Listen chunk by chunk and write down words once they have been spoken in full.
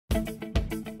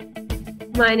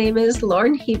My name is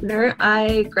Lauren Huebner.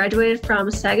 I graduated from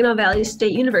Saginaw Valley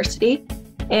State University,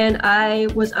 and I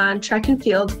was on track and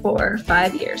field for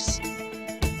 5 years.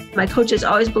 My coaches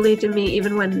always believed in me,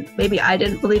 even when maybe I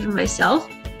didn't believe in myself.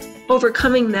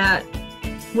 Overcoming that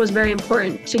was very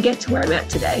important to get to where I'm at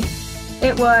today.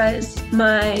 It was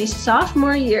my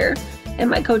sophomore year, and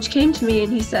my coach came to me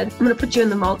and he said, "I'm going to put you in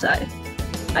the multi."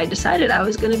 I decided I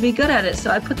was going to be good at it,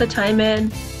 so I put the time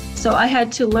in. So I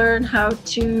had to learn how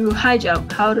to high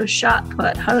jump, how to shot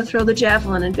put, how to throw the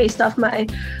javelin, and based off my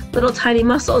little tiny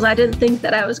muscles, I didn't think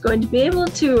that I was going to be able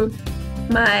to.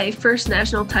 My first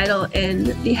national title in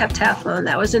the heptathlon,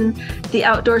 that was in the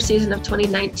outdoor season of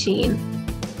 2019.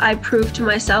 I proved to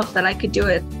myself that I could do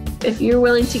it. If you're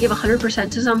willing to give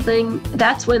 100% to something,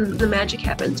 that's when the magic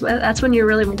happens. That's when you're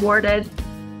really rewarded.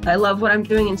 I love what I'm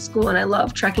doing in school, and I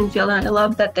love track and field, and I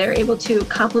love that they're able to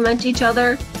complement each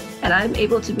other, and I'm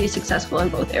able to be successful in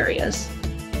both areas.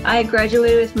 I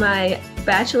graduated with my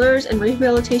bachelor's in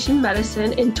rehabilitation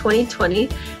medicine in 2020,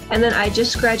 and then I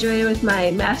just graduated with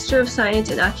my Master of Science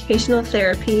in occupational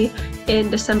therapy in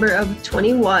December of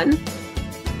 21.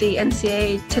 The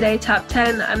NCAA Today Top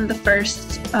 10, I'm the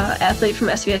first athlete from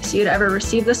SVSU to ever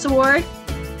receive this award.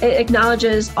 It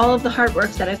acknowledges all of the hard work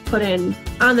that I've put in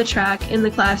on the track, in the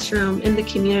classroom, in the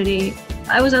community.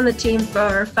 I was on the team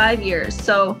for 5 years,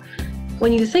 so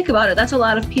when you think about it, that's a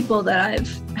lot of people that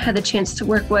I've had the chance to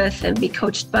work with and be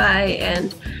coached by.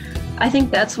 And I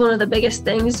think that's one of the biggest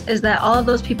things, is that all of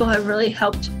those people have really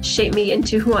helped shape me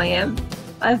into who I am.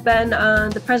 I've been on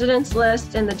the president's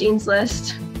list and the dean's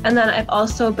list. And then I've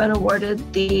also been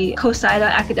awarded the COSIDA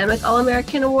Academic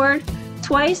All-American Award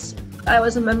twice. I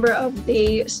was a member of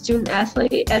the Student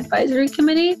Athlete Advisory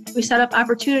Committee. We set up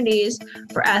opportunities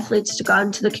for athletes to go out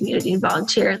into the community and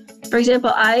volunteer. For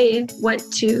example, I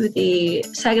went to the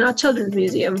Saginaw Children's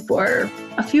Museum for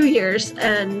a few years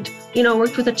and,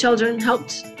 worked with the children,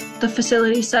 helped the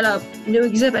facility set up new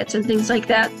exhibits and things like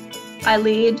that. I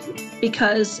lead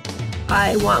because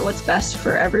I want what's best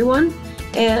for everyone,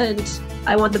 and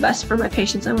I want the best for my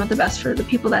patients. I want the best for the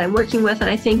people that I'm working with. And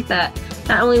I think that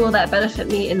not only will that benefit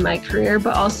me in my career,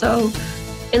 but also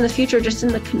in the future, just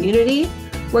in the community,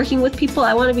 working with people.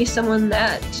 I want to be someone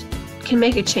that can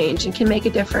make a change and can make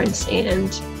a difference and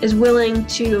is willing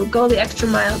to go the extra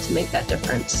mile to make that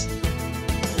difference.